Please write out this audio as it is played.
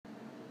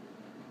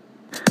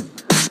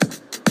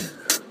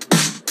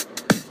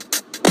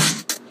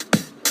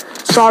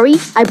Sorry,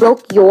 I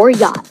broke your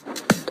yacht.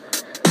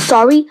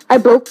 Sorry, I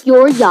broke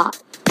your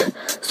yacht.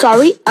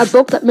 Sorry, I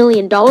broke that $1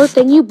 million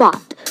thing you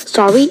bought.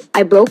 Sorry,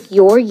 I broke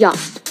your yacht.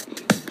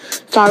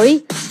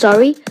 Sorry,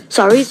 sorry,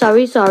 sorry,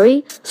 sorry,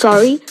 sorry,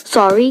 sorry,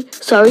 sorry,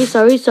 sorry,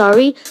 sorry,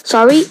 sorry,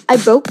 sorry, I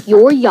broke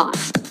your yacht.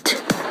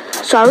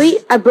 Sorry,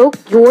 I broke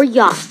your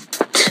yacht.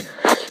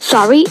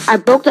 Sorry, I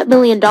broke that $1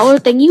 million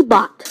thing you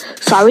bought.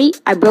 Sorry,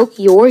 I broke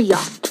your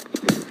yacht.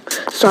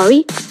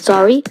 Sorry,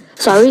 sorry,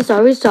 sorry,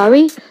 sorry,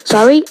 sorry,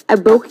 sorry, I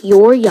broke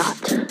your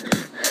yacht.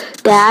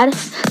 Dad,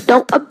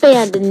 don't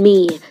abandon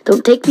me.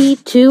 Don't take me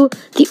to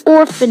the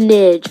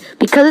orphanage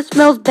because it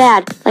smells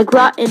bad, like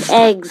rotten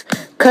eggs,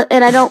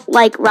 and I don't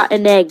like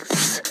rotten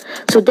eggs.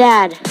 So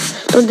Dad,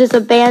 don't just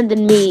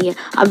abandon me.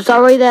 I'm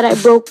sorry that I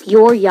broke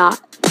your yacht.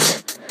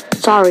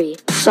 Sorry,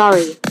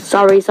 sorry,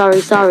 sorry,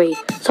 sorry, sorry,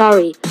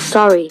 sorry,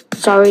 sorry,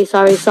 sorry,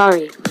 sorry,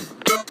 sorry.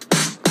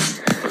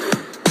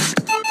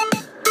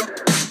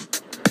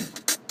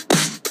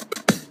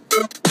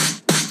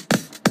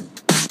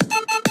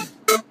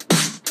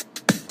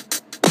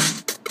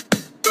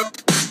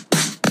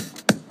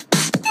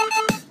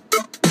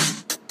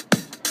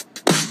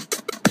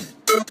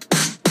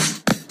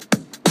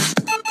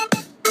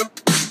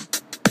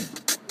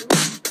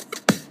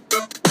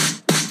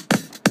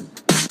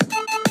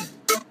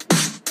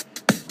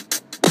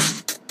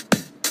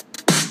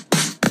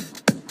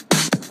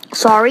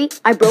 Sorry,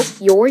 I broke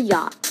your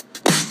yacht.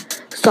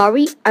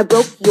 Sorry, I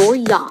broke your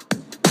yacht.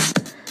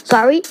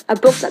 Sorry, I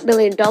broke that $1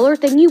 million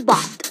thing you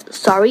bought.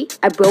 Sorry,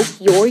 I broke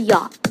your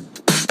yacht.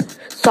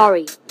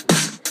 Sorry,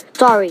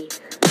 sorry,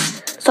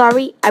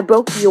 sorry, I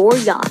broke your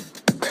yacht.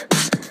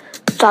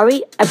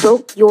 Sorry, I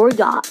broke your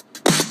yacht.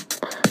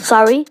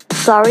 Sorry,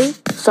 sorry,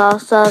 sorry,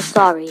 sorry,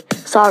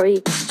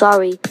 sorry,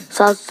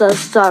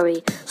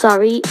 sorry,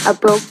 sorry, I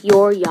broke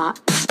your yacht.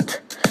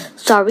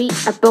 Sorry,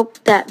 I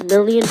broke that $1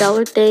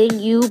 million thing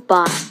you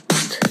bought.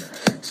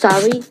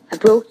 Sorry, I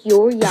broke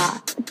your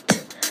yacht.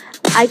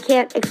 I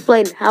can't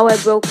explain how I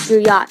broke your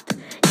yacht.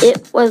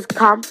 It was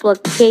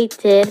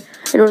complicated,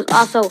 and it was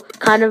also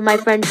kind of my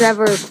friend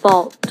Trevor's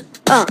fault.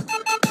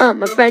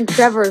 My friend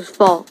Trevor's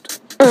fault.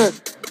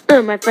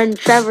 My friend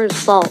Trevor's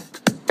fault.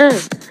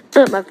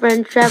 My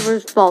friend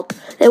Trevor's fault.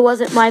 It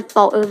wasn't my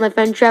fault, it was my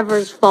friend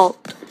Trevor's fault.